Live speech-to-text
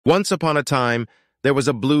Once upon a time, there was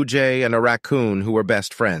a blue jay and a raccoon who were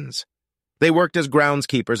best friends. They worked as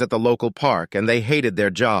groundskeepers at the local park, and they hated their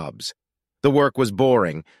jobs. The work was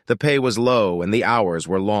boring, the pay was low, and the hours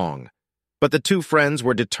were long. But the two friends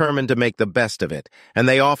were determined to make the best of it, and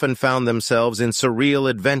they often found themselves in surreal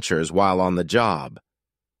adventures while on the job.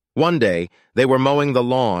 One day, they were mowing the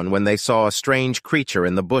lawn when they saw a strange creature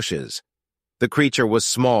in the bushes. The creature was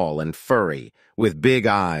small and furry, with big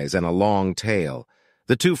eyes and a long tail.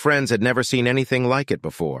 The two friends had never seen anything like it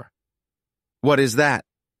before. "What is that?"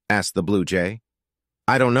 asked the blue jay.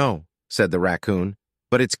 "I don't know," said the raccoon,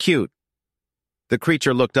 "but it's cute." The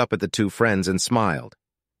creature looked up at the two friends and smiled.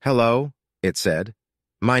 "Hello," it said.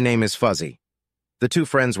 "My name is Fuzzy." The two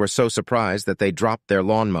friends were so surprised that they dropped their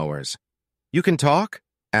lawnmowers. "You can talk?"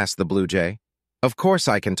 asked the blue jay. "Of course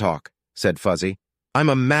I can talk," said Fuzzy. "I'm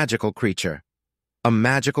a magical creature." "A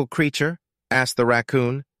magical creature?" asked the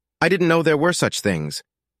raccoon. "I didn't know there were such things."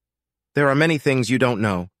 "There are many things you don't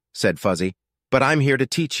know," said Fuzzy, "but I'm here to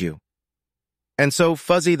teach you." And so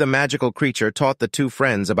Fuzzy the magical creature taught the two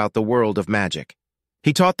friends about the world of magic.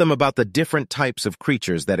 He taught them about the different types of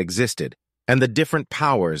creatures that existed and the different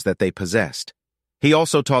powers that they possessed. He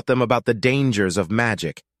also taught them about the dangers of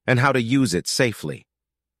magic and how to use it safely.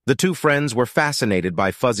 The two friends were fascinated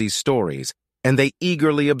by Fuzzy's stories, and they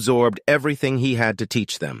eagerly absorbed everything he had to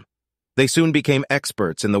teach them. They soon became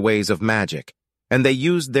experts in the ways of magic, and they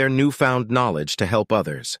used their newfound knowledge to help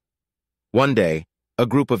others. One day, a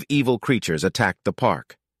group of evil creatures attacked the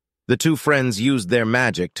park. The two friends used their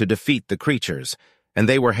magic to defeat the creatures, and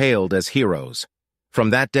they were hailed as heroes. From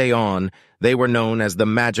that day on, they were known as the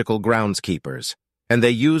magical groundskeepers, and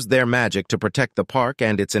they used their magic to protect the park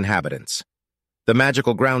and its inhabitants. The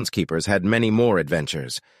magical groundskeepers had many more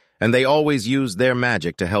adventures, and they always used their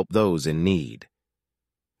magic to help those in need.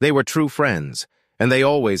 They were true friends, and they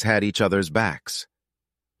always had each other's backs.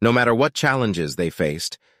 No matter what challenges they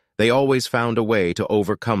faced, they always found a way to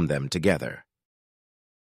overcome them together.